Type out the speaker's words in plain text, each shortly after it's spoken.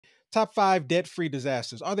Top 5 debt-free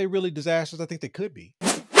disasters. Are they really disasters? I think they could be.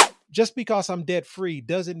 Just because I'm debt-free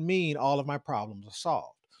doesn't mean all of my problems are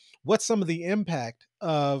solved. What's some of the impact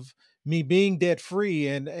of me being debt-free,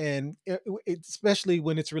 especially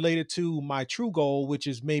when it's related to my true goal, which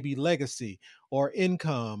is maybe legacy or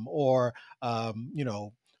income or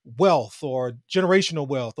wealth or generational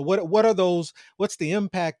wealth, or what are those? What's the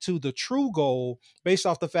impact to the true goal based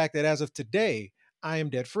off the fact that as of today I am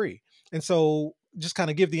debt-free? And so just kind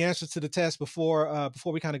of give the answers to the test before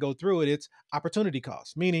we kind of go through it. It's opportunity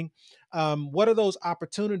cost, meaning what are those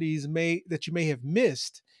opportunities that you may have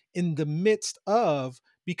missed in the midst of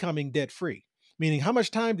becoming debt free? Meaning, how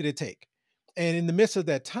much time did it take? And in the midst of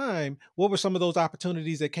that time, what were some of those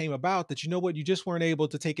opportunities that came about that you just weren't able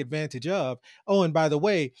to take advantage of? Oh, and by the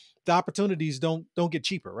way, the opportunities don't get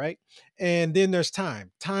cheaper, right? And then there's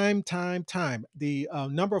time. The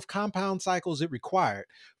number of compound cycles it required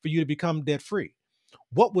for you to become debt free.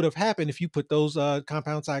 What would have happened if you put those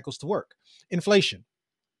compound cycles to work? Inflation.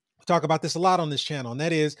 We talk about this a lot on this channel, and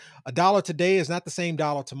that is a dollar today is not the same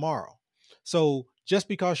dollar tomorrow. So just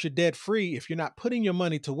because you're debt free, if you're not putting your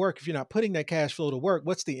money to work, if you're not putting that cash flow to work,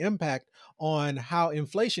 what's the impact on how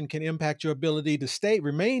inflation can impact your ability to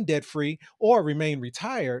remain debt free or remain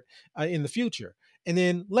retired in the future? And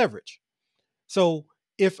then leverage. So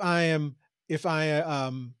if I am, if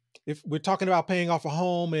we're talking about paying off a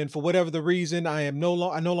home and for whatever the reason, I no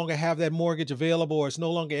longer have that mortgage available, or it's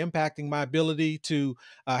no longer impacting my ability to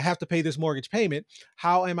have to pay this mortgage payment,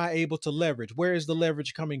 how am I able to leverage? Where is the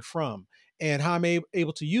leverage coming from? And how am I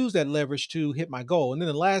able to use that leverage to hit my goal? And then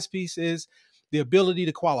the last piece is the ability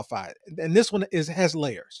to qualify. And this one has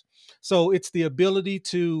layers. So it's the ability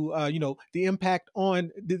to, the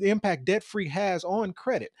impact debt free has on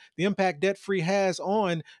credit, the impact debt free has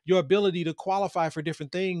on your ability to qualify for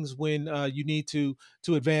different things when you need to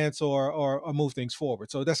advance or move things forward.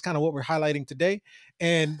 So that's kind of what we're highlighting today,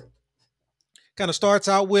 and kind of starts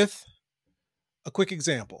out with a quick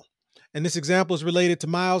example. And this example is related to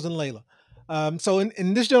Miles and Layla. So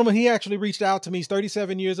in this gentleman, he actually reached out to me. He's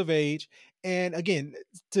 37 years of age. And again,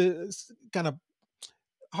 to kind of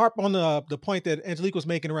harp on the point that Angelique was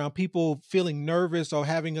making around people feeling nervous or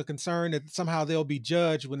having a concern that somehow they'll be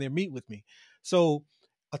judged when they meet with me. So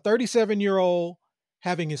a 37-year-old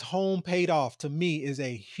having his home paid off, to me, is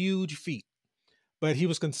a huge feat. But he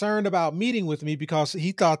was concerned about meeting with me because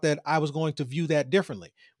he thought that I was going to view that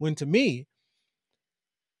differently. When to me,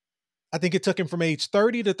 I think it took him from age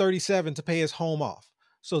 30 to 37 to pay his home off.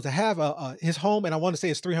 So to have his home, and I want to say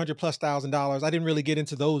it's $300,000+. I didn't really get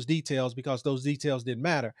into those details because those details didn't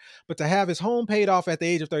matter. But to have his home paid off at the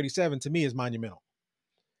age of 37, to me, is monumental.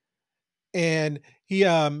 And he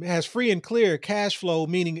has free and clear cash flow,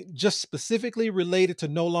 meaning just specifically related to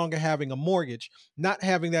no longer having a mortgage. Not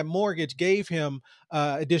having that mortgage gave him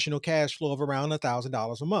additional cash flow of around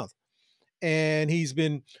 $1,000 a month. And he's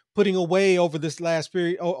been putting away over these last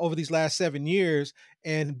 7 years,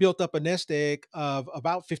 and built up a nest egg of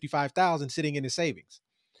about 55,000 sitting in his savings.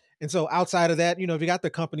 And so outside of that, if you got the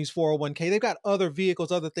company's 401k, they've got other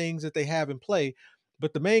vehicles, other things that they have in play.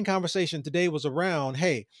 But the main conversation today was around,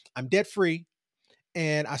 hey, I'm debt free.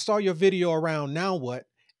 And I saw your video around now what?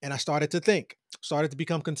 And I started to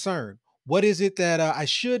become concerned. What is it that I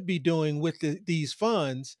should be doing with these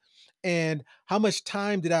funds? And how much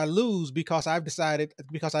time did I lose because I decided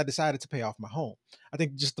to pay off my home? I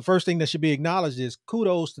think just the first thing that should be acknowledged is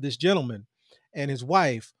kudos to this gentleman and his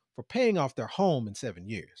wife for paying off their home in 7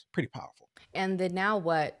 years. Pretty powerful. And then now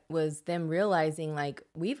what was them realizing, like,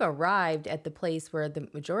 we've arrived at the place where the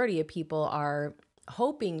majority of people are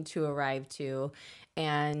hoping to arrive to,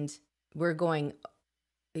 and we're going,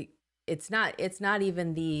 it's not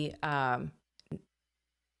even the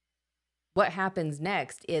what happens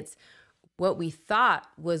next. It's what we thought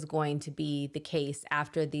was going to be the case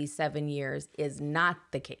after these 7 years is not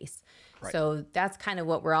the case. Right. So that's kind of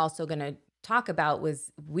what we're also going to talk about.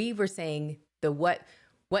 Was we were saying the what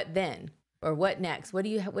then, or what next? What do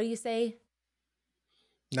you say?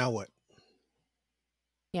 Now what?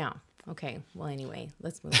 Yeah. Okay. Well, anyway,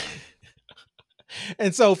 let's move on.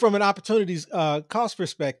 And so from an opportunities cost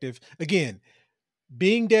perspective, again,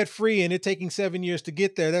 being debt free and it taking 7 years to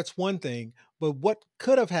get there, that's one thing. But what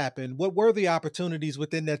could have happened? What were the opportunities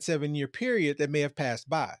within that 7-year period that may have passed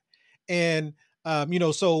by? And, I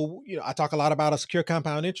talk a lot about a secure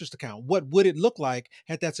compound interest account. What would it look like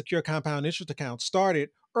had that secure compound interest account started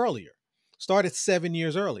 7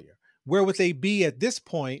 years earlier? Where would they be at this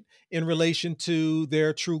point in relation to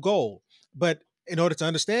their true goal? But in order to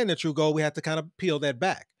understand their true goal, we have to kind of peel that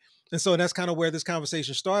back. And so that's kind of where this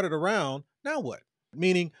conversation started around. Now what?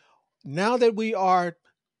 Meaning, now that we are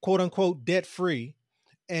quote unquote debt free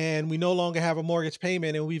and we no longer have a mortgage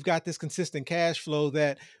payment, and we've got this consistent cash flow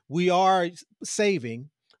that we are saving,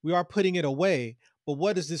 we are putting it away. But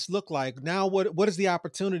what does this look like now? What is the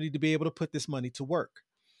opportunity to be able to put this money to work?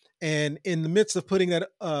 And in the midst of putting that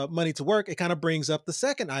money to work, it kind of brings up the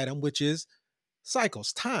second item, which is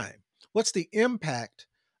cycles, time. What's the impact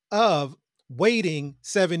of waiting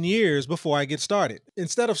 7 years before I get started?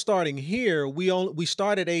 Instead of starting here, we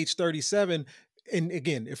start at age 37. And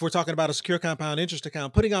again, if we're talking about a secure compound interest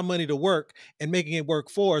account, putting our money to work and making it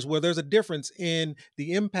work for us, where there's a difference in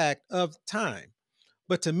the impact of time.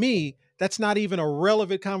 But to me, that's not even a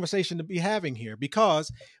relevant conversation to be having here,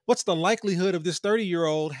 because what's the likelihood of this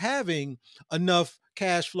 30-year-old having enough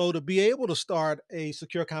cash flow to be able to start a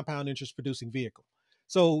secure compound interest producing vehicle?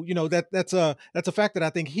 So, that's a fact that I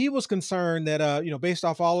think he was concerned that, based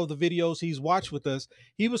off all of the videos he's watched with us,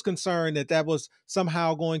 he was concerned that that was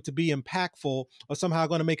somehow going to be impactful or somehow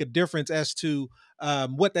going to make a difference as to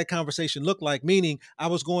what that conversation looked like. Meaning, I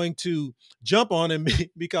was going to jump on him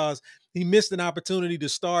because he missed an opportunity to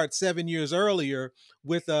start 7 years earlier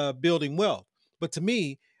with building wealth. But to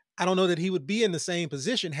me, I don't know that he would be in the same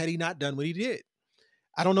position had he not done what he did.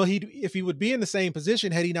 I don't know if he would be in the same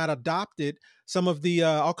position had he not adopted some of the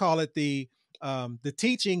I'll call it the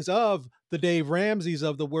teachings of the Dave Ramseys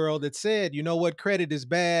of the world that said, you know what, credit is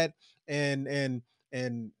bad, and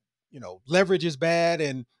leverage is bad,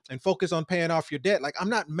 and focus on paying off your debt. Like, I'm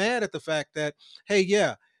not mad at the fact that, hey,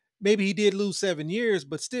 yeah, maybe he did lose 7 years,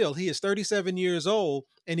 but still he is 37 years old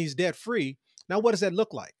and he's debt free. Now, what does that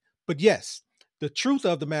look like? But yes, the truth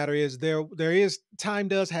of the matter is there is time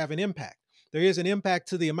does have an impact. There is an impact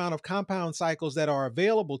to the amount of compound cycles that are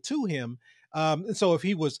available to him. And so if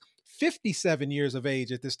he was 57 years of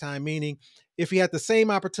age at this time, meaning if he had the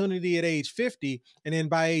same opportunity at age 50, and then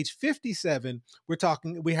by age 57,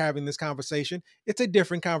 we're having this conversation, it's a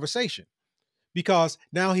different conversation, because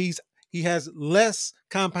now he has less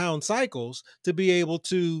compound cycles to be able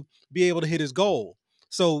to hit his goal.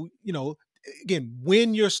 So, again,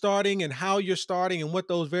 when you're starting and how you're starting and what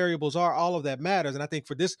those variables are, all of that matters. And I think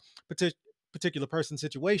for this particular person's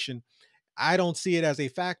situation, I don't see it as a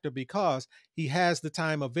factor because he has the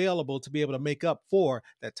time available to be able to make up for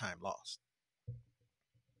that time lost.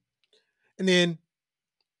 And then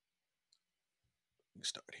let me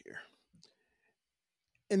start here.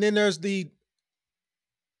 And then there's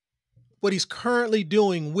what he's currently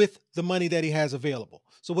doing with the money that he has available.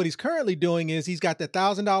 So what he's currently doing is he's got that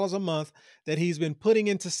 $1,000 a month that he's been putting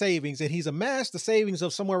into savings, and he's amassed the savings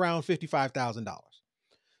of somewhere around $55,000.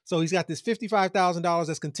 So he's got this $55,000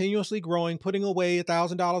 that's continuously growing, putting away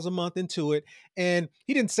 $1,000 a month into it. And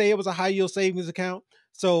he didn't say it was a high yield savings account.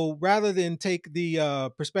 So rather than take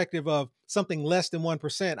the perspective of something less than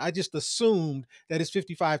 1%, I just assumed that his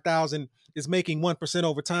 55,000 is making 1%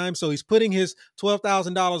 over time. So he's putting his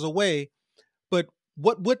 $12,000 away. But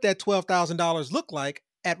what would that $12,000 look like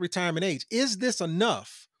at retirement age? Is this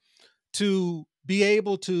enough to be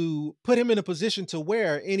able to put him in a position to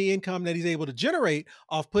where any income that he's able to generate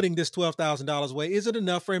off putting this $12,000 away, is it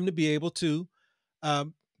enough for him to be able to,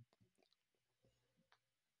 um,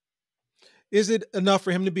 is it enough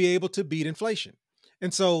for him to be able to beat inflation?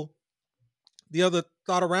 And so the other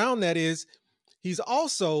thought around that is he's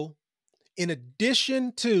also, in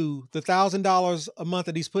addition to the $1,000 a month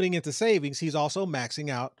that he's putting into savings, he's also maxing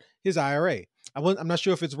out his IRA. I'm not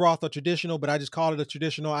sure if it's Roth or traditional, but I just call it a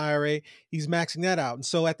traditional IRA. He's maxing that out. And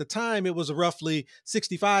so at the time, it was roughly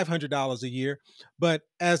 $6,500 a year. But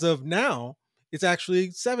as of now, it's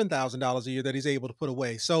actually $7,000 a year that he's able to put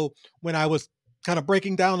away. So when I was kind of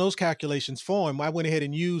breaking down those calculations for him, I went ahead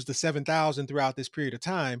and used the 7,000 throughout this period of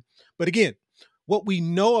time. But again, what we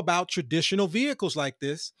know about traditional vehicles like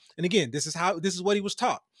this, and again, this is what he was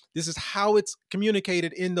taught. This is how it's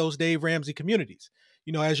communicated in those Dave Ramsey communities.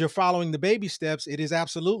 As you're following the baby steps, it is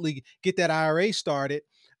absolutely get that IRA started,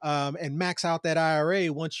 and max out that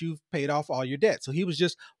IRA once you've paid off all your debt. So he was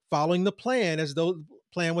just following the plan as though the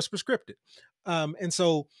plan was prescripted. And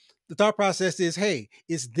so the thought process is, hey,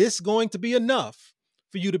 is this going to be enough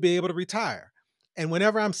for you to be able to retire? And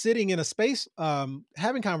whenever I'm sitting in a space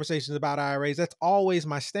having conversations about IRAs, that's always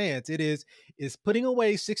my stance. It is putting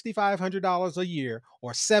away $6,500 a year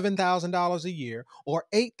or $7,000 a year or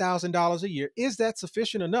 $8,000 a year. Is that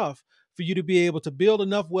sufficient enough for you to be able to build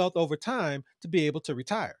enough wealth over time to be able to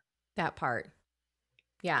retire? That part.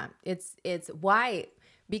 Yeah, it's why,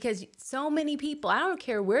 because so many people, I don't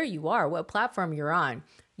care where you are, what platform you're on,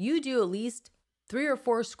 you do at least 3 or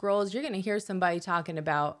 4 scrolls, you're going to hear somebody talking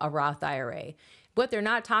about a Roth IRA. What they're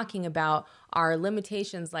not talking about are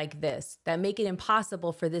limitations like this that make it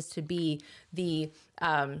impossible for this to be the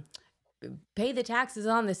pay the taxes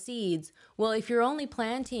on the seeds. Well, if you're only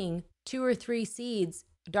planting 2 or 3 seeds,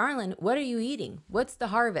 darling, what are you eating? What's the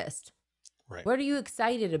harvest? Right. What are you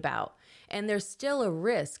excited about? And there's still a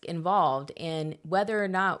risk involved in whether or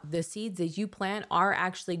not the seeds that you plant are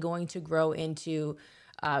actually going to grow into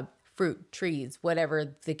fruit, trees,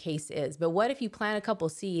 whatever the case is. But what if you plant a couple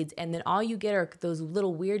seeds and then all you get are those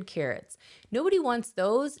little weird carrots? Nobody wants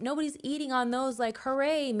those. Nobody's eating on those like,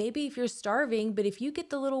 hooray, maybe if you're starving. But if you get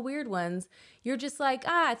the little weird ones, you're just like,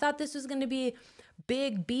 I thought this was going to be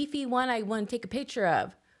big, beefy one I want to take a picture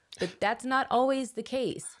of. But that's not always the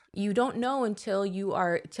case. You don't know until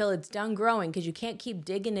it's done growing, because you can't keep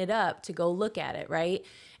digging it up to go look at it, right?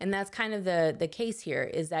 And that's kind of the case here,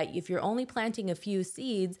 is that if you're only planting a few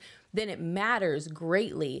seeds, then it matters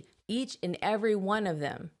greatly, each and every one of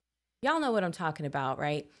them. Y'all know what I'm talking about,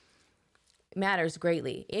 right? It matters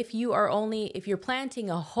greatly. If you're planting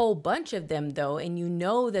a whole bunch of them though, and you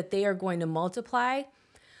know that they are going to multiply,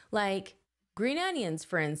 like green onions,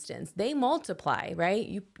 for instance, they multiply,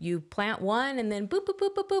 right? You plant one and then boop, boop,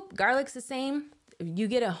 boop, boop, boop. Garlic's the same. You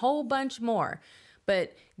get a whole bunch more.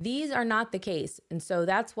 But these are not the case. And so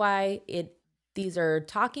that's why these are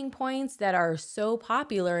talking points that are so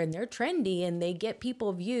popular and they're trendy and they get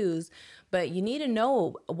people views. But you need to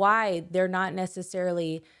know why they're not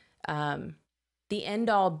necessarily the end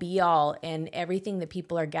all be all and everything that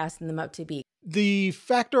people are gassing them up to be. The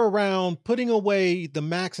factor around putting away the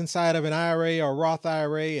max inside of an IRA or Roth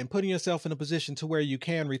IRA and putting yourself in a position to where you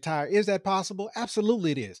can retire, is that possible?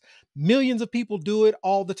 Absolutely it is. Millions of people do it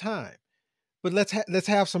all the time. But let's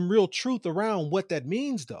have some real truth around what that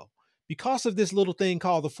means though. Because of this little thing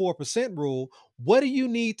called the 4% rule, what do you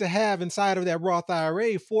need to have inside of that Roth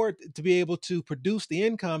IRA for it to be able to produce the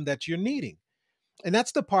income that you're needing? And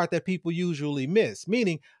that's the part that people usually miss,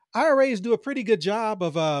 meaning IRAs do a pretty good job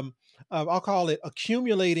of I'll call it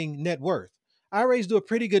accumulating net worth. IRAs do a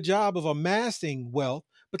pretty good job of amassing wealth,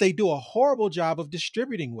 but they do a horrible job of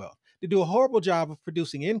distributing wealth. They do a horrible job of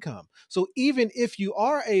producing income. So even if you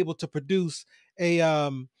are able to produce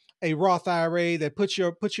a Roth IRA that puts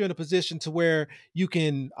you in a position to where you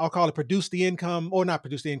can, I'll call it, produce the income, or not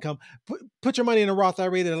produce the income, put your money in a Roth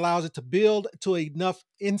IRA that allows it to build to enough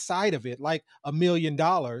inside of it, like $1 million.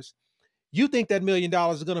 You think that $1 million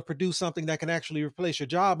is going to produce something that can actually replace your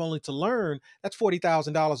job, only to learn that's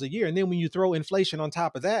 $40,000 a year. And then when you throw inflation on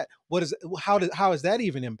top of that, how is that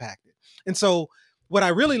even impacted? And so what I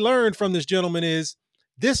really learned from this gentleman is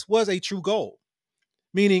this was a true goal,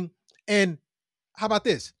 meaning, and how about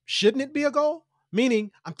this? Shouldn't it be a goal?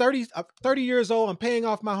 Meaning I'm 30 years old. I'm paying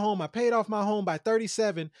off my home. I paid off my home by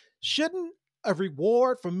 37. Shouldn't a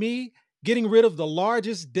reward for me getting rid of the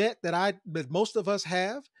largest debt that most of us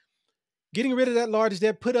have, getting rid of that largest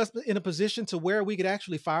debt, put us in a position to where we could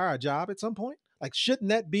actually fire our job at some point? Like, shouldn't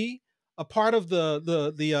that be a part of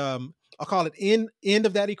the I'll call it end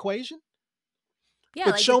of that equation? Yeah,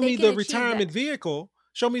 But like if show they me can the achieve that. retirement vehicle,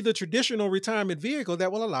 show me the traditional retirement vehicle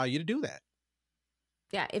that will allow you to do that.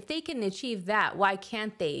 Yeah, if they can achieve that, why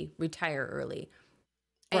can't they retire early?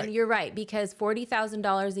 And Right. you're right, because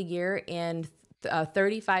 $40,000 a year and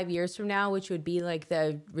 35 years from now, which would be like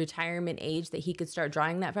the retirement age that he could start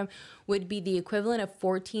drawing that from, would be the equivalent of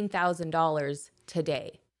 $14,000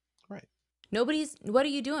 today. Right. What are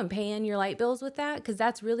you doing? Paying your light bills with that? Because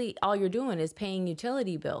that's really all you're doing, is paying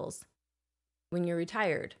utility bills when you're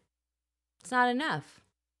retired. It's not enough.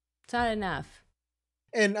 It's not enough.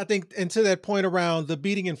 And I think, and to that point around the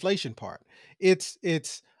beating inflation part, it's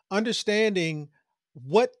understanding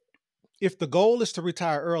what, if the goal is to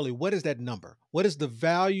retire early, what is that number? What is the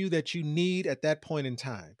value that you need at that point in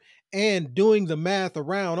time? And doing the math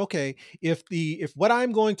around, okay, if what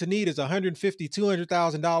I'm going to need is $150,000,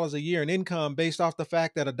 $200,000 a year in income based off the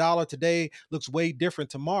fact that a dollar today looks way different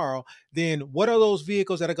tomorrow, then what are those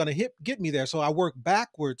vehicles that are going to get me there? So I work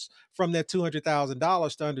backwards from that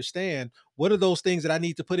 $200,000 to understand what are those things that I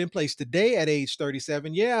need to put in place today at age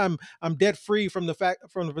 37. Yeah, I'm debt free from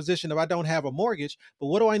the position of I don't have a mortgage, but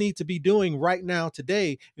what do I need to be doing right now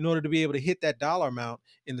today in order to be able to hit that dollar amount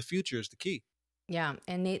in the future is the key. Yeah.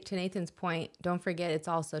 And to Nathan's point, don't forget it's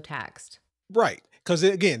also taxed. Right. Because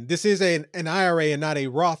again, this is an IRA and not a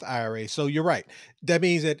Roth IRA. So you're right. That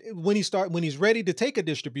means that when he's ready to take a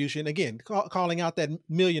distribution, again, calling out that $1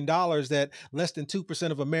 million that less than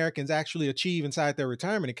 2% of Americans actually achieve inside their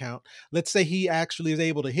retirement account. Let's say he actually is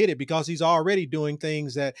able to hit it because he's already doing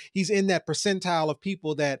things that he's in that percentile of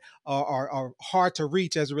people that are hard to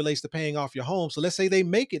reach as it relates to paying off your home. So let's say they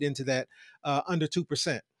make it into that under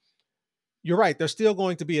 2%. You're right. There's still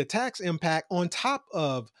going to be a tax impact on top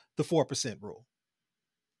of the 4% rule.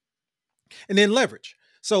 And then leverage.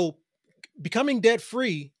 So becoming debt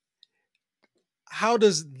free how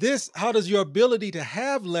does your ability to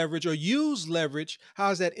have leverage or use leverage,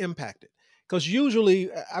 how is that impacted? Because usually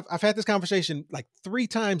I've had this conversation like 3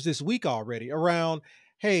 times this week already around,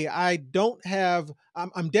 hey,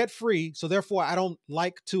 I'm debt free. So therefore I don't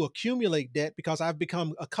like to accumulate debt because I've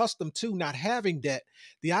become accustomed to not having debt.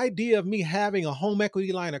 The idea of me having a home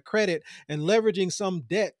equity line of credit and leveraging some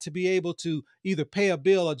debt to be able to either pay a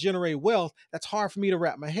bill or generate wealth, that's hard for me to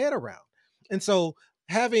wrap my head around. And so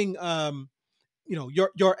having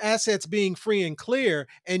your assets being free and clear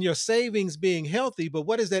and your savings being healthy, but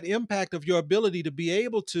what is that impact of your ability to be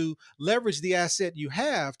able to leverage the asset you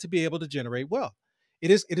have to be able to generate wealth? It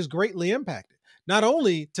is greatly impacted. Not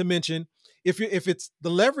only to mention, if it's the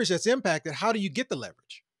leverage that's impacted, how do you get the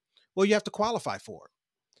leverage? Well, you have to qualify for it.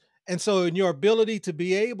 And so in your ability to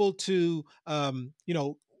be able to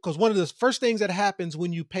because one of the first things that happens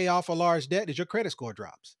when you pay off a large debt is your credit score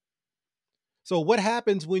drops. So what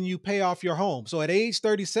happens when you pay off your home? So at age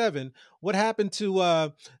 37, what happened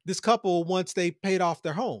to this couple once they paid off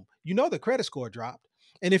their home? You know the credit score dropped.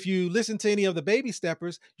 And if you listen to any of the baby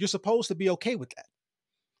steppers, you're supposed to be okay with that.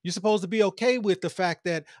 You're supposed to be okay with the fact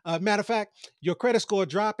that, matter of fact, your credit score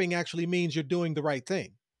dropping actually means you're doing the right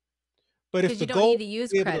thing. But if Because the you don't goal need to is use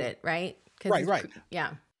to be able to, credit, right? Because right, it's, right.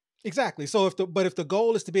 yeah. Exactly. So if the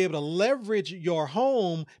goal is to be able to leverage your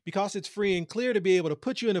home because it's free and clear to be able to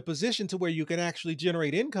put you in a position to where you can actually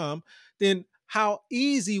generate income, then how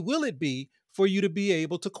easy will it be for you to be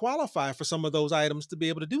able to qualify for some of those items to be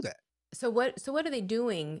able to do that? So what are they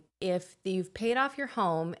doing if you've paid off your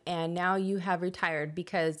home and now you have retired?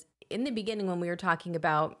 Because in the beginning when we were talking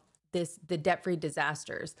about the debt-free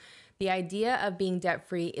disasters, the idea of being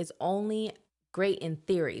debt-free is only great in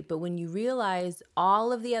theory, but when you realize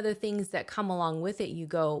all of the other things that come along with it, you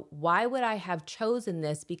go, why would I have chosen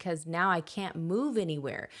this? Because now I can't move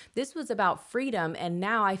anywhere. This was about freedom, and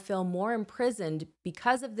now I feel more imprisoned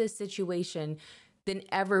because of this situation than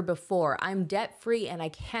ever before. I'm debt free and I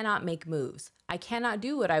cannot make moves. I cannot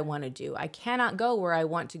do what I want to do. I cannot go where I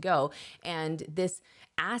want to go. And this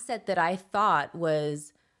asset that I thought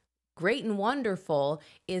was great and wonderful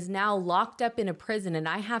is now locked up in a prison, and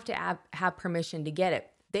I have to have permission to get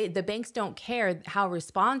it. The banks don't care how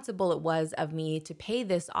responsible it was of me to pay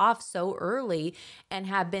this off so early and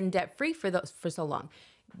have been debt free for so long.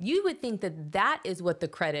 You would think that that is what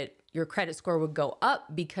your credit score would go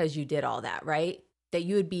up because you did all that, right? That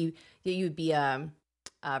you would be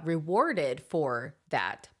rewarded for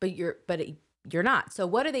that, but you're not. So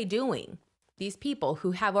what are they doing? These people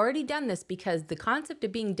who have already done this, because the concept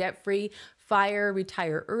of being debt free, fire,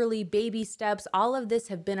 retire early, baby steps, all of this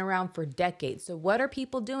have been around for decades. So what are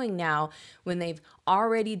people doing now when they've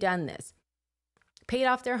already done this, paid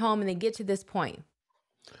off their home, and they get to this point?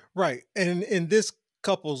 Right. And in this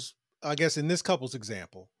couple's, I guess in this couple's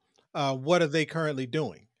example, what are they currently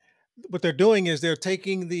doing? What they're doing is they're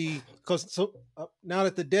taking because now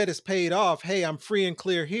that the debt is paid off, hey, I'm free and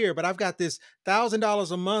clear here, but I've got this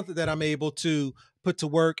 $1,000 a month that I'm able to put to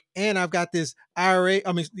work, and I've got this IRA.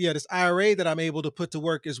 I mean, yeah, this IRA that I'm able to put to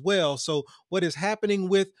work as well. So what is happening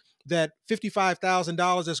with that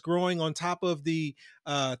 $55,000 that's growing on top of the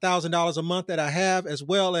 $1,000 a month that I have, as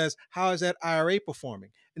well as how is that IRA performing?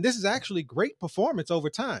 And this is actually great performance over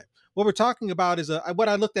time. What we're talking about is what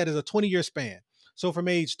I looked at is a 20-year span. So from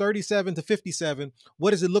age 37 to 57,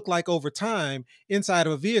 what does it look like over time inside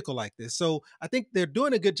of a vehicle like this? So I think they're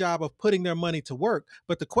doing a good job of putting their money to work.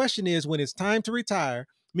 But the question is, when it's time to retire,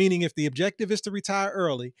 meaning if the objective is to retire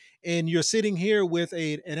early and you're sitting here with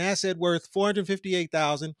an asset worth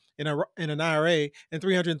 458,000 in an IRA and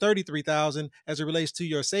 333,000 as it relates to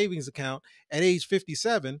your savings account at age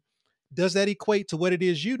 57, does that equate to what it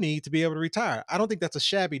is you need to be able to retire? I don't think that's a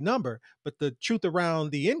shabby number, but the truth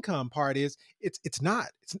around the income part is it's not.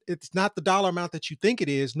 It's not the dollar amount that you think it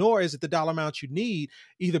is, nor is it the dollar amount you need,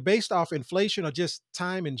 either based off inflation or just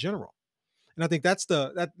time in general. And I think that's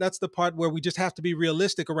the part where we just have to be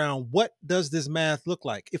realistic around what does this math look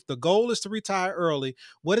like? If the goal is to retire early,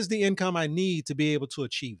 what is the income I need to be able to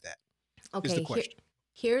achieve that? Is the Okay, question.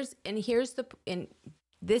 here's the and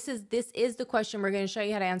this is the question. We're going to show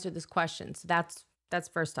you how to answer this question. So that's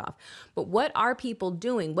first off. But what are people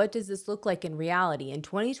doing? What does this look like in reality? In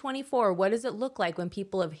 2024, what does it look like when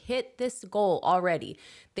people have hit this goal already?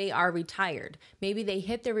 They are retired. Maybe they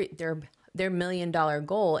hit their $1 million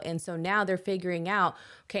goal. And so now they're figuring out,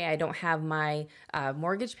 okay, I don't have my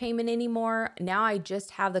mortgage payment anymore. Now I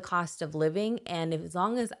just have the cost of living. And as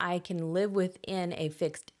long as I can live within a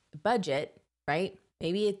fixed budget, right?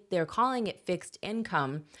 Maybe they're calling it fixed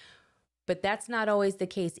income. But that's not always the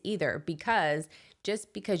case either, because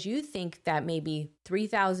just because you think that maybe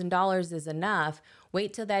 $3,000 is enough,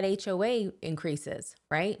 wait till that HOA increases,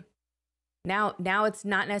 right? Now it's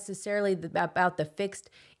not necessarily about the fixed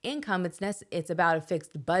income. It's about a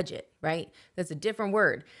fixed budget, right? That's a different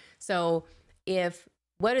word. So if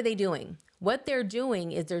what are they doing? What they're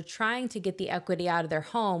doing is they're trying to get the equity out of their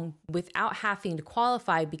home without having to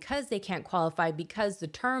qualify, because they can't qualify, because the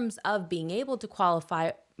terms of being able to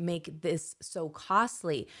qualify make this so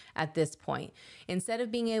costly at this point. Instead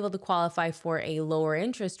of being able to qualify for a lower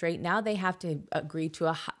interest rate, now they have to agree to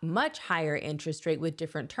a much higher interest rate with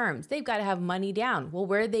different terms. They've got to have money down. Well,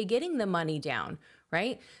 where are they getting the money down,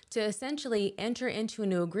 right? To essentially enter into a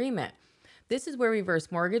new agreement. This is where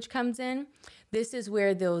reverse mortgage comes in. This is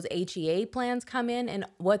where those HEA plans come in. And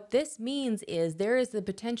what this means is there is the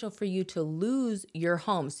potential for you to lose your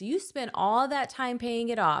home. So you spend all that time paying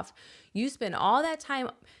it off. You spend all that time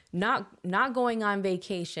not going on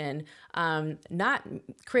vacation, not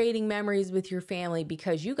creating memories with your family,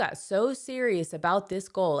 because you got so serious about this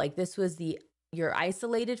goal. Like, this was your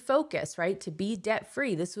isolated focus, right? To be debt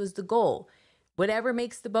free. This was the goal. Whatever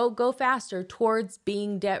makes the boat go faster towards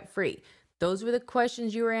being debt free. Those were the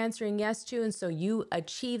questions you were answering yes to. And so you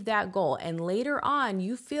achieved that goal. And later on,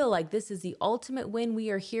 you feel like this is the ultimate win. We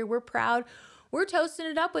are here. We're proud. We're toasting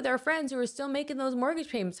it up with our friends who are still making those mortgage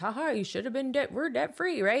payments. Haha, you should have been we're debt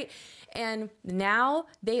free, right? And now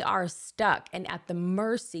they are stuck and at the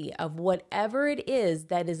mercy of whatever it is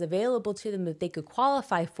that is available to them that they could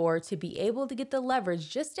qualify for, to be able to get the leverage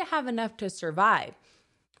just to have enough to survive.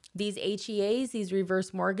 These HEAs, these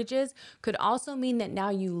reverse mortgages, could also mean that now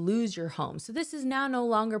you lose your home. So this is now no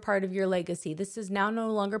longer part of your legacy. This is now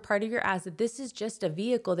no longer part of your asset. This is just a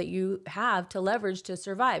vehicle that you have to leverage to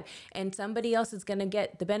survive. And somebody else is going to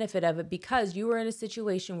get the benefit of it because you were in a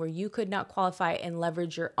situation where you could not qualify and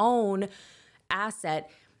leverage your own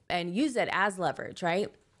asset and use it as leverage, right?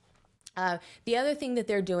 The other thing that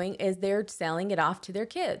they're doing is they're selling it off to their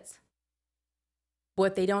kids.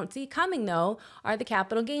 What they don't see coming, though, are the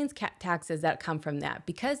capital gains taxes that come from that,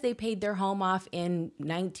 because they paid their home off in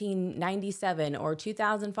 1997 or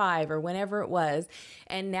 2005 or whenever it was,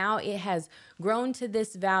 and now it has grown to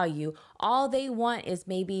this value. All they want is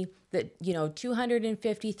maybe the $250,000,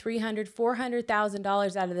 $300,000,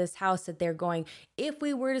 $400,000 out of this house that they're going, if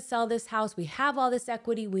we were to sell this house, we have all this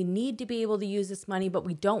equity, we need to be able to use this money, but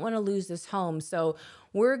we don't want to lose this home, so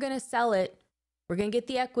we're going to sell it. We're going to get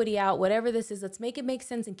the equity out, whatever this is. Let's make it make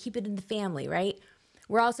sense and keep it in the family, right?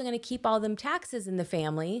 We're also going to keep all them taxes in the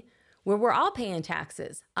family, where we're all paying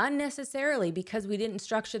taxes unnecessarily because we didn't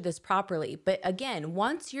structure this properly. But again,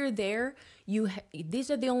 once you're there,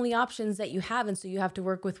 these are the only options that you have, and so you have to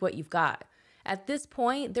work with what you've got. At this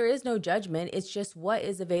point, there is no judgment. It's just what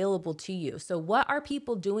is available to you. So what are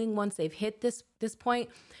people doing once they've hit this point?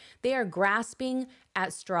 They are grasping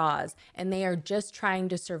at straws and they are just trying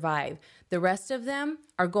to survive. The rest of them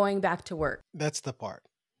are going back to work. That's the part.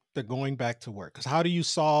 They're going back to work. Because how do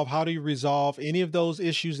you resolve any of those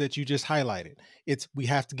issues that you just highlighted? We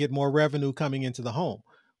have to get more revenue coming into the home.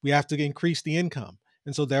 We have to increase the income.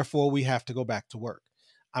 And so therefore we have to go back to work.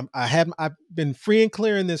 I've been free and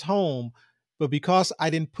clear in this home, but because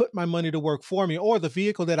I didn't put my money to work for me, or the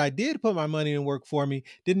vehicle that I did put my money in work for me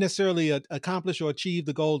didn't necessarily accomplish or achieve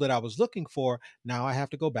the goal that I was looking for, now I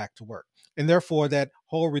have to go back to work. And therefore that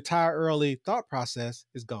whole retire early thought process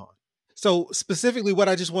is gone. So specifically what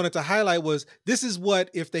I just wanted to highlight was, this is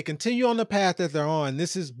what, if they continue on the path that they're on,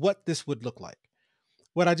 this is what this would look like.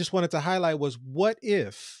 What I just wanted to highlight was, what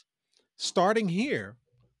if starting here,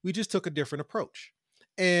 we just took a different approach?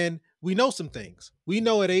 And we know some things. We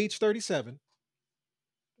know at age 37,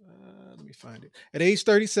 let me find it. At age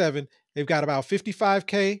 37, they've got about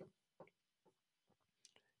 $55K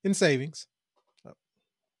in savings.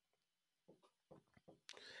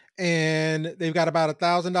 And they've got about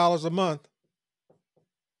 $1,000 a month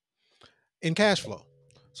in cash flow.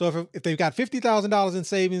 So if they've got $50,000 in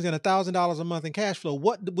savings and $1,000 a month in cash flow,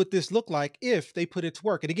 what would this look like if they put it to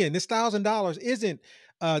work? And again, this $1,000 isn't,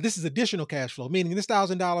 this is additional cash flow, meaning this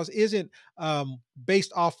 $1,000 isn't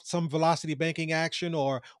based off some velocity banking action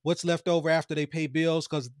or what's left over after they pay bills,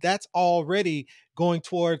 because that's already going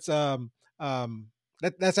towards,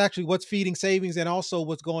 that's actually what's feeding savings and also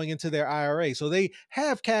what's going into their IRA. So they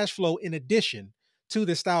have cash flow in addition to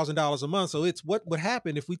this $1,000 a month. So it's what would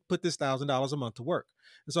happen if we put this $1,000 a month to work.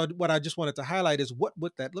 And so what I just wanted to highlight is, what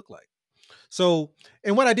would that look like? So,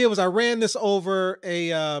 and what I did was I ran this over a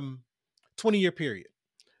 20-year period.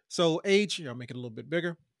 So I'll make it a little bit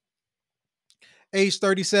bigger. Age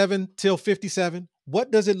 37 till 57,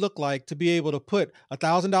 what does it look like to be able to put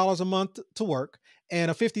 $1,000 a month to work and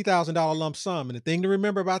a $50,000 lump sum? And the thing to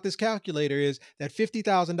remember about this calculator is that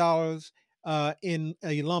 $50,000 in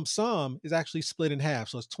a lump sum is actually split in half.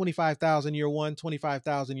 So it's 25,000 year one,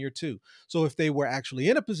 25,000 year two. So if they were actually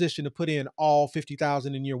in a position to put in all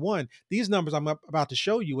 50,000 in year one, these numbers I'm about to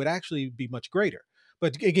show you would actually be much greater.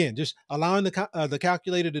 But again, just allowing the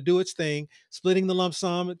calculator to do its thing, splitting the lump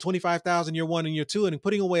sum, 25,000 year one and year two, and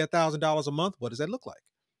putting away $1,000 a month. What does that look like?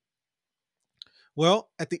 Well,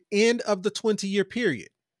 at the end of the 20-year period,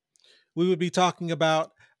 we would be talking about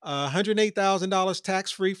 $108,000 tax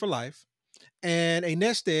free for life, and a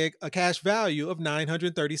nest egg, a cash value of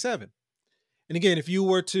 937. And again, if you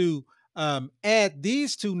were to add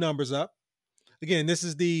these two numbers up, again, this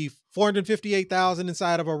is the 458,000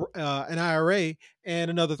 inside of an IRA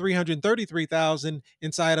and another 333,000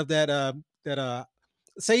 inside of that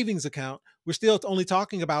savings account. We're still only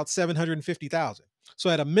talking about 750,000. So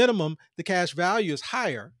at a minimum, the cash value is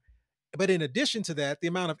higher. But in addition to that, the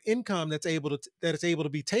amount of income that is able to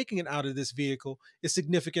be taken out of this vehicle is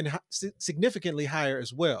significantly higher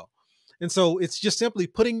as well. And so it's just simply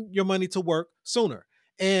putting your money to work sooner.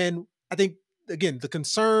 And I think, again, the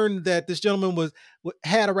concern that this gentleman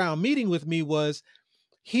had around meeting with me was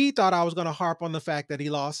he thought I was going to harp on the fact that he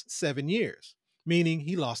lost 7 years, meaning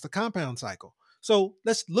he lost the compound cycle. So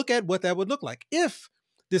let's look at what that would look like. If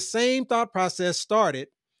the same thought process started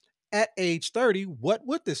at age 30, what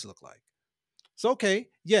would this look like? So, okay,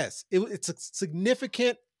 yes, it's a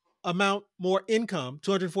significant amount more income,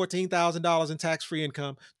 $214,000 in tax-free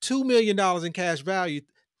income, $2 million in cash value.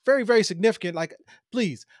 Very, very significant. Like,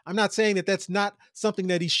 please, I'm not saying that that's not something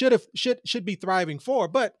that he should be thriving for,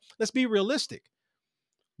 but let's be realistic.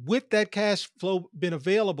 Would that cash flow been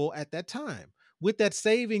available at that time? Would that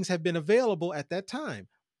savings have been available at that time?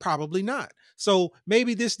 Probably not. So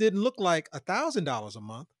maybe this didn't look like $1,000 a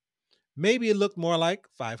month. Maybe it looked more like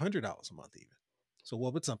 $500 a month even. So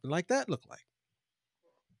what would something like that look like?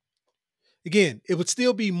 Again, it would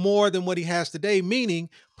still be more than what he has today, meaning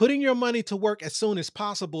putting your money to work as soon as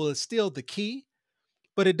possible is still the key,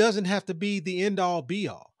 but it doesn't have to be the end all be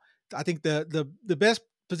all. I think the best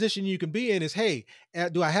position you can be in is, hey,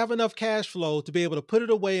 do I have enough cash flow to be able to put it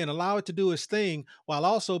away and allow it to do its thing while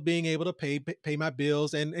also being able to pay my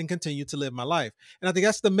bills and continue to live my life? And I think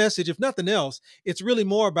that's the message. If nothing else, it's really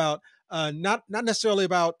more about not necessarily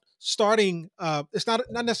about starting. It's not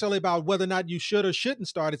necessarily about whether or not you should or shouldn't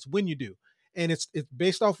start. It's when you do. And it's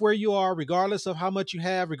based off where you are, regardless of how much you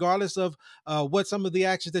have, regardless of what some of the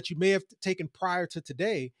actions that you may have taken prior to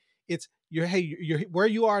today. It's you're where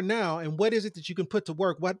you are now, and what is it that you can put to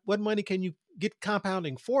work? What money can you get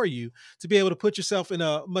compounding for you to be able to put yourself in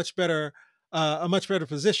a much better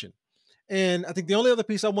position? And I think the only other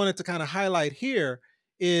piece I wanted to kind of highlight here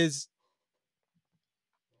is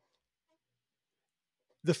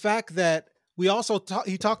the fact that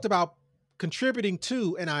he talked about contributing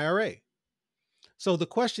to an IRA. So the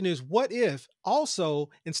question is, what if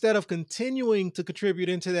also, instead of continuing to contribute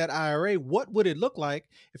into that IRA, what would it look like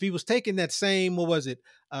if he was taking that same, what was it,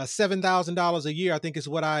 $7,000 a year, I think is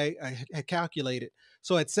what I had calculated.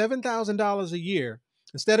 So at $7,000 a year,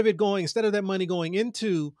 instead of that money going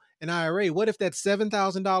into an IRA, what if that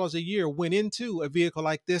 $7,000 a year went into a vehicle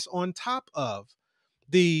like this on top of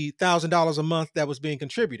the $1,000 a month that was being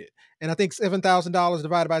contributed? And I think $7,000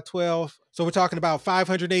 divided by 12. So we're talking about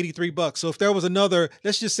 $583. So if there was another,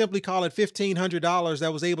 let's just simply call it $1,500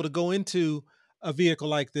 that was able to go into a vehicle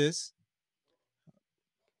like this.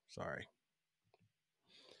 Sorry.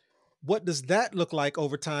 What does that look like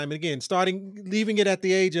over time? And again, leaving it at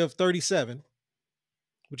the age of 37,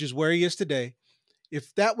 which is where he is today.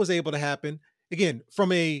 If that was able to happen, again,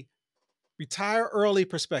 from a retire early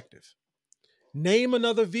perspective, name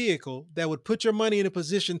another vehicle that would put your money in a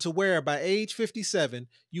position to where by age 57,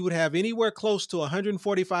 you would have anywhere close to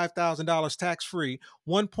 $145,000 tax-free,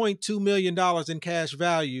 $1.2 million in cash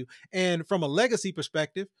value, and from a legacy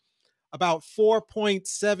perspective, about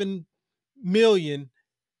 $4.7 million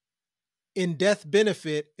in death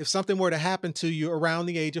benefit if something were to happen to you around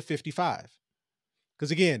the age of 55. Because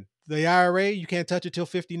again, the IRA, you can't touch it till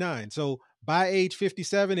 59. So by age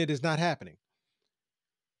 57, it is not happening.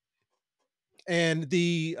 And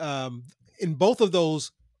in both of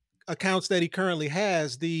those accounts that he currently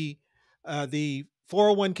has, the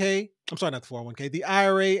 401k, I'm sorry, not the 401k, the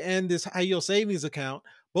IRA and this high yield savings account,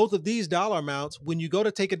 both of these dollar amounts, when you go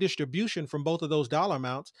to take a distribution from both of those dollar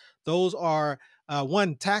amounts, those are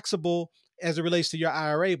one, taxable as it relates to your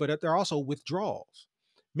IRA, but they're also withdrawals.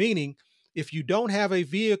 Meaning, if you don't have a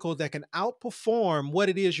vehicle that can outperform what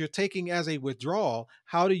it is you're taking as a withdrawal,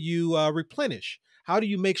 how do you replenish? How do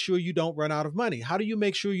you make sure you don't run out of money? How do you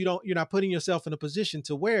make sure you're not putting yourself in a position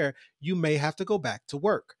to where you may have to go back to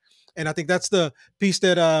work? And I think that's the piece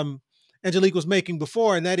that Angelique was making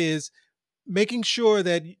before, and that is making sure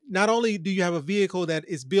that not only do you have a vehicle that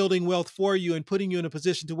is building wealth for you and putting you in a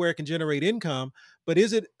position to where it can generate income, but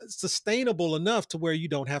is it sustainable enough to where you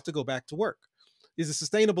don't have to go back to work? Is it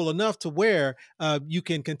sustainable enough to where you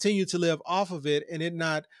can continue to live off of it and it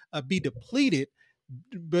not be depleted,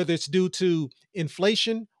 whether it's due to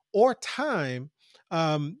inflation or time,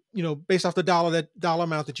 based off the dollar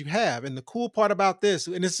amount that you have. And the cool part about this,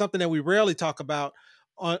 and it's something that we rarely talk about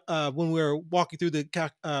when we're walking through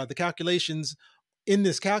the calculations in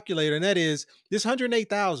this calculator, and that is this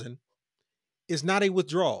 108,000 is not a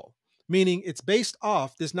withdrawal, meaning it's based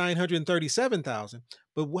off this 937,000.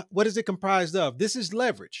 But what is it comprised of? This is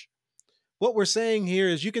leverage. What we're saying here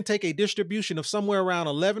is you can take a distribution of somewhere around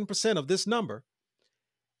 11% of this number,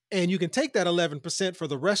 and you can take that 11% for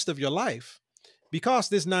the rest of your life, because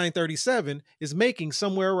this 937 is making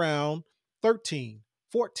somewhere around 13,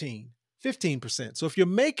 14, 15%. So if you're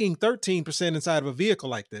making 13% inside of a vehicle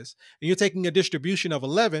like this, and you're taking a distribution of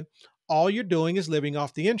 11, all you're doing is living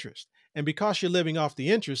off the interest. And because you're living off the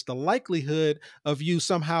interest, the likelihood of you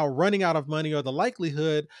somehow running out of money, or the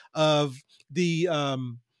likelihood of the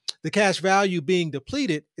cash value being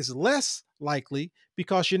depleted, is less likely,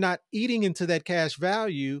 because you're not eating into that cash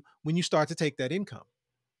value when you start to take that income.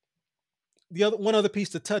 One other piece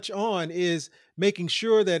to touch on is making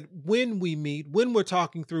sure that when we're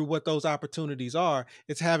talking through what those opportunities are,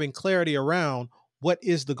 it's having clarity around what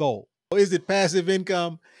is the goal. Is it passive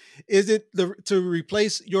income? Is it to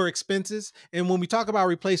replace your expenses? And when we talk about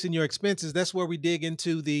replacing your expenses, that's where we dig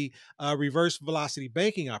into the reverse velocity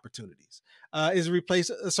banking opportunities. Is it replace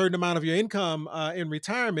a certain amount of your income in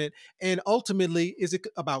retirement? And ultimately, is it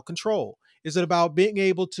about control? Is it about being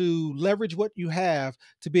able to leverage what you have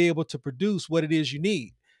to be able to produce what it is you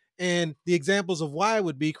need? And the examples of why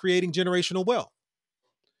would be creating generational wealth,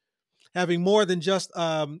 having more than just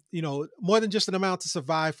more than just an amount to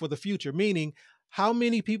survive for the future. Meaning, how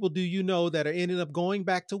many people do you know that are ending up going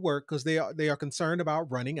back to work because they are concerned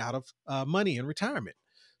about running out of money in retirement?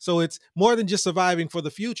 So it's more than just surviving for the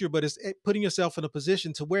future, but it's putting yourself in a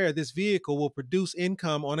position to where this vehicle will produce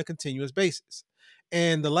income on a continuous basis.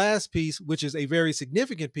 And the last piece, which is a very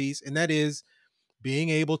significant piece, and that is being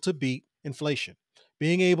able to beat inflation,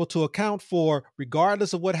 being able to account for,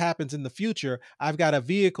 regardless of what happens in the future, I've got a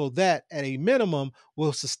vehicle that at a minimum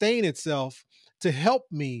will sustain itself to help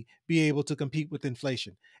me be able to compete with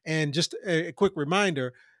inflation. And just a quick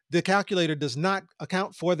reminder, the calculator does not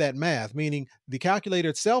account for that math, meaning the calculator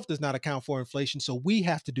itself does not account for inflation. So we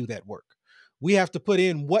have to do that work. We have to put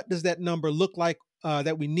in, what does that number look like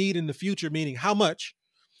that we need in the future, meaning how much,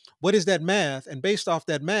 what is that math? And based off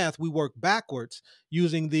that math, we work backwards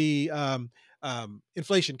using the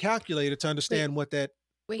inflation calculator to understand what that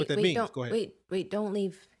means. Don't Go ahead. wait, don't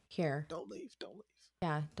leave here. Don't leave. Don't leave.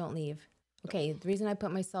 Yeah, don't leave. Okay, the reason I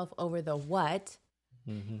put myself over the what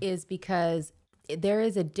is because there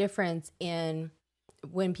is a difference in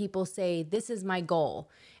when people say, this is my goal.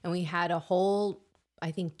 And we had a whole,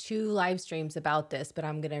 I think, 2 live streams about this, but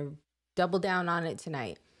I'm going to double down on it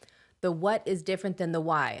tonight. The what is different than the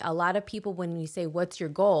why. A lot of people, when you say, what's your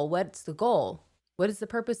goal? What's the goal? What is the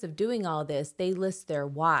purpose of doing all this? They list their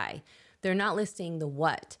why. They're not listing the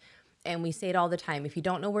what. And we say it all the time. If you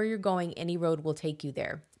don't know where you're going, any road will take you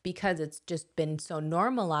there, because it's just been so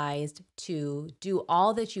normalized to do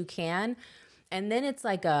all that you can. And then it's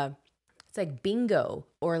like bingo,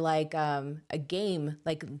 or like a game,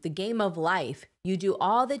 like the game of life. You do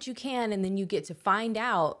all that you can, and then you get to find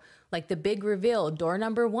out, like the big reveal, door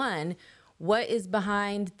number 1, what is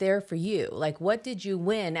behind there for you? Like, what did you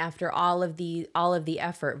win after all of the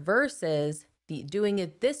effort, versus doing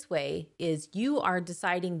it this way is you are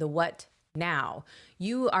deciding the what now.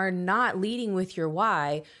 You are not leading with your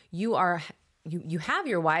why. You have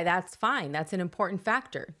your why. That's fine. That's an important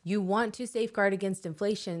factor. You want to safeguard against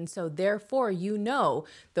inflation. So therefore,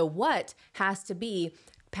 the what has to be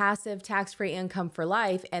passive tax-free income for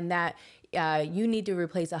life, and that you need to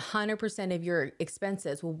replace 100% of your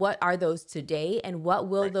expenses. Well, what are those today, and what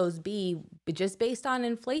will those be just based on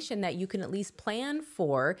inflation that you can at least plan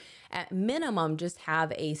for? At minimum, just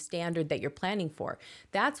have a standard that you're planning for.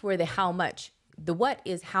 That's where the how much, the what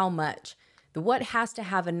is how much. The what has to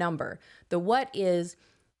have a number. The what is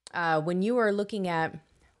when you are looking at,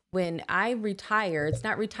 when I retire, it's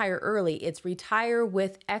not retire early, it's retire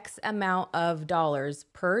with X amount of dollars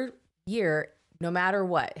per year, no matter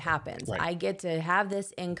what happens. Right. I get to have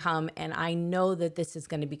this income, and I know that this is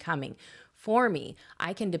going to be coming for me.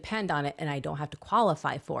 I can depend on it, and I don't have to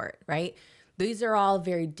qualify for it, right? These are all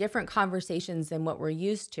very different conversations than what we're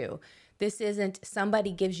used to. This isn't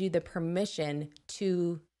somebody gives you the permission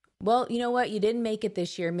to, well, you know what? You didn't make it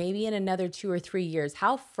this year, maybe in another 2 or 3 years.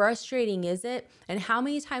 How frustrating is it? And how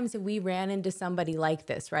many times have we ran into somebody like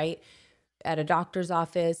this, right? At a doctor's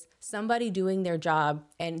office, somebody doing their job,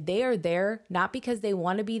 and they are there not because they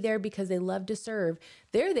want to be there because they love to serve.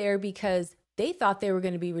 They're there because they thought they were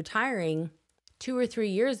going to be retiring 2 or 3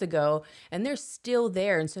 years ago, and they're still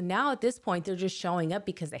there. And so now at this point, they're just showing up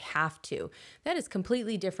because they have to. That is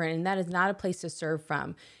completely different, and that is not a place to serve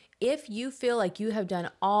from. If you feel like you have done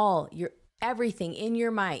all your everything in your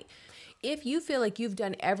might, if you feel like you've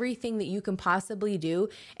done everything that you can possibly do,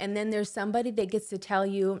 and then there's somebody that gets to tell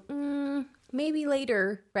you, maybe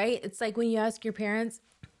later, right? It's like when you ask your parents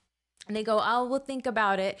and they go, oh, we'll think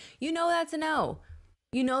about it. You know that's a no.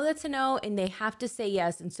 You know that's a no, and they have to say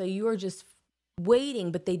yes. And so you are just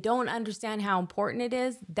waiting, but they don't understand how important it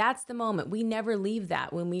is. That's the moment. We never leave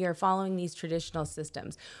that when we are following these traditional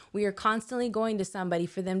systems. We are constantly going to somebody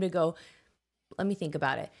for them to go, let me think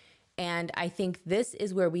about it. And I think this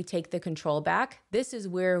is where we take the control back. This is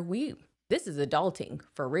where this is adulting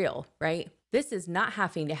for real, right? This is not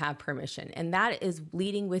having to have permission. And that is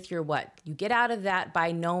leading with your what. You get out of that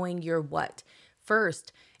by knowing your what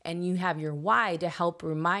first. And you have your why to help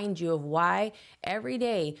remind you of why every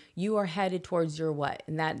day you are headed towards your what.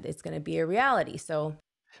 And that it's going to be a reality. So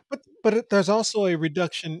There's also a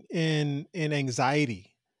reduction in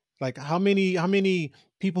anxiety. Like how many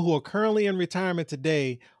people who are currently in retirement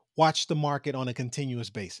today watch the market on a continuous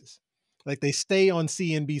basis? Like they stay on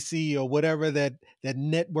CNBC or whatever that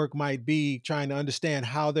network might be, trying to understand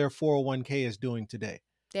how their 401k is doing today.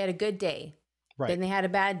 they had a good day. Right. Then they had a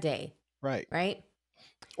bad day, Right. right?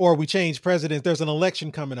 Or we change presidents. There's an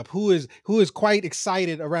election coming up. Who is quite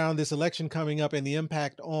excited around this election coming up and the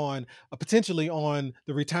impact on potentially on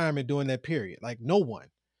the retirement during that period? Like no one.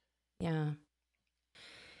 Yeah.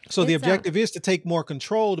 So the It's objective is to take more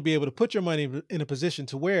control to be able to put your money in a position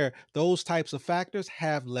to where those types of factors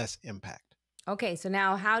have less impact. okay. So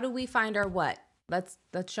now how do we find our what? Let's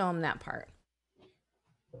show them that part.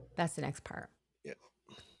 That's the next part. Yeah.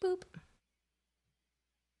 Boop.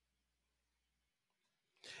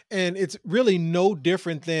 And it's really no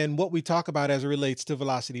different than what we talk about as it relates to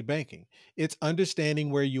velocity banking. It's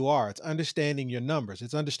understanding where you are. It's understanding your numbers.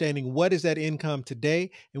 It's understanding what is that income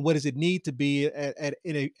today and what does it need to be at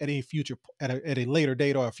a future at a later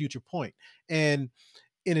date or a future point. And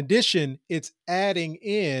in addition, it's adding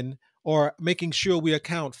in or making sure we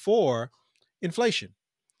account for inflation.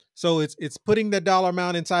 So it's putting that dollar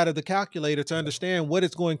amount inside of the calculator to understand what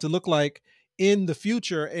it's going to look like in the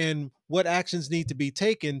future and what actions need to be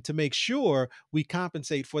taken to make sure we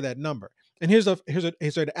compensate for that number. And here's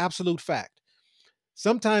an absolute fact.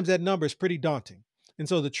 Sometimes that number is pretty daunting. And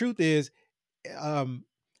so the truth um,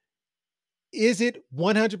 is it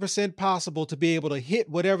 100% possible to be able to hit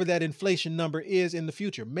whatever that inflation number is in the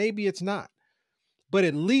future? Maybe it's not. But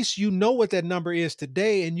at least you know what that number is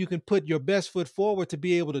today and you can put your best foot forward to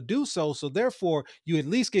be able to do so. So therefore, you at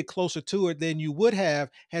least get closer to it than you would have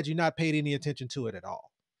had you not paid any attention to it at all.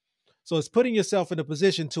 So it's putting yourself in a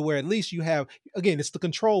position to where at least you have, again, it's the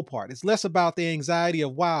control part. It's less about the anxiety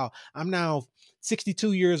of, wow, I'm now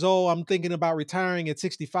 62 years old. I'm thinking about retiring at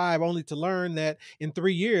 65, only to learn that in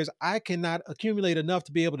 3 years, I cannot accumulate enough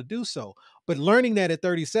to be able to do so. But learning that at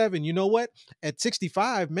 37, you know what? At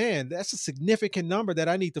 65, man, that's a significant number that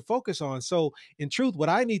I need to focus on. So in truth, what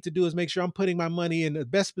I need to do is make sure I'm putting my money in the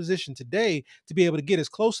best position today to be able to get as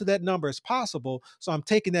close to that number as possible. So I'm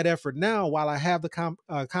taking that effort now while I have the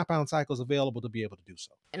compound cycles available to be able to do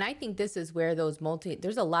so. And I think this is where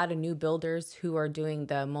there's a lot of new builders who are doing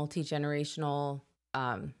the multi-generational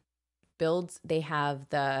builds. They have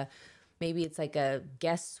maybe it's like a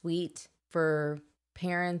guest suite for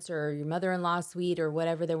parents or your mother-in-law suite or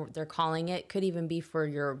whatever they're calling it. Could even be for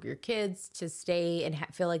your kids to stay and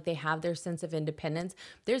feel like they have their sense of independence.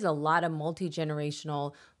 There's a lot of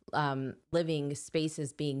multi-generational living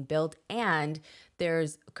spaces being built, and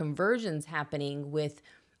there's conversions happening with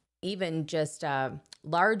even just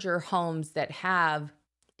larger homes that have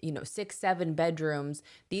 6-7 bedrooms.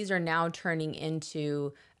 These are now turning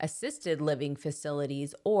into assisted living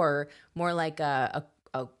facilities, or more like a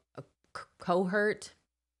cohort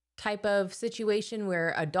type of situation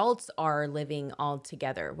where adults are living all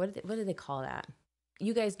together. What do they call that?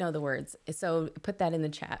 You guys know the words. So put that in the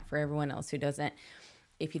chat for everyone else who doesn't,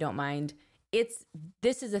 if you don't mind.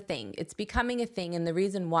 This is a thing. It's becoming a thing. And the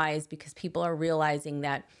reason why is because people are realizing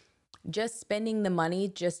that just spending the money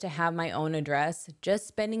just to have my own address, just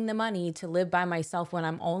spending the money to live by myself when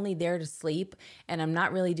I'm only there to sleep and I'm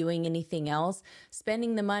not really doing anything else,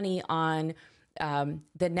 spending the money on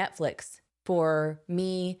the Netflix for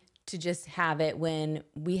me to just have it when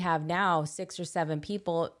we have now 6 or 7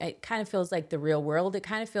 people. It kind of feels like the real world. It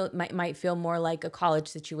kind of might feel more like a college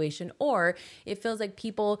situation, or it feels like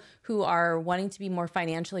people who are wanting to be more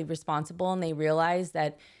financially responsible and they realize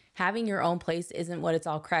that having your own place isn't what it's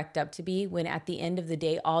all cracked up to be, when at the end of the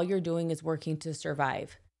day, all you're doing is working to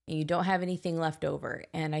survive and you don't have anything left over.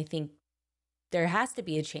 And I think there has to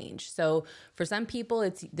be a change. So for some people,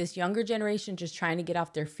 it's this younger generation just trying to get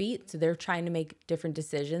off their feet. So they're trying to make different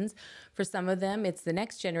decisions. For some of them, it's the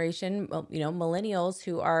next generation, millennials,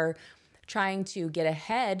 who are trying to get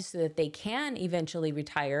ahead so that they can eventually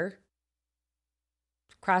retire,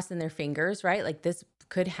 crossing their fingers, right? Like, this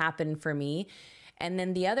could happen for me. And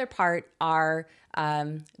then the other part are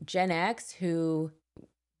Gen X, who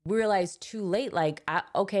realized too late, like,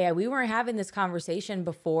 okay, we weren't having this conversation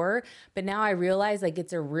before, but now I realize, like,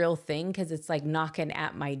 it's a real thing because it's like knocking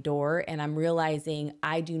at my door, and I'm realizing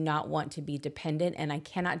I do not want to be dependent, and I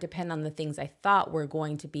cannot depend on the things I thought were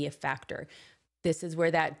going to be a factor. This is where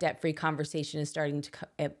that debt-free conversation is starting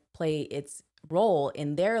to play its role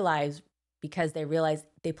in their lives, because they realize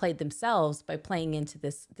they played themselves by playing into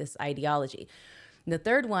this ideology. And the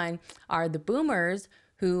third one are the boomers,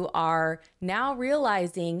 who are now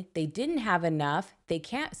realizing they didn't have enough.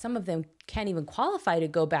 Some of them can't even qualify to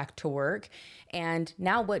go back to work. And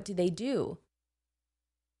now what do?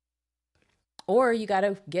 Or you got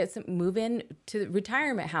to move in to the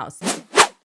retirement house.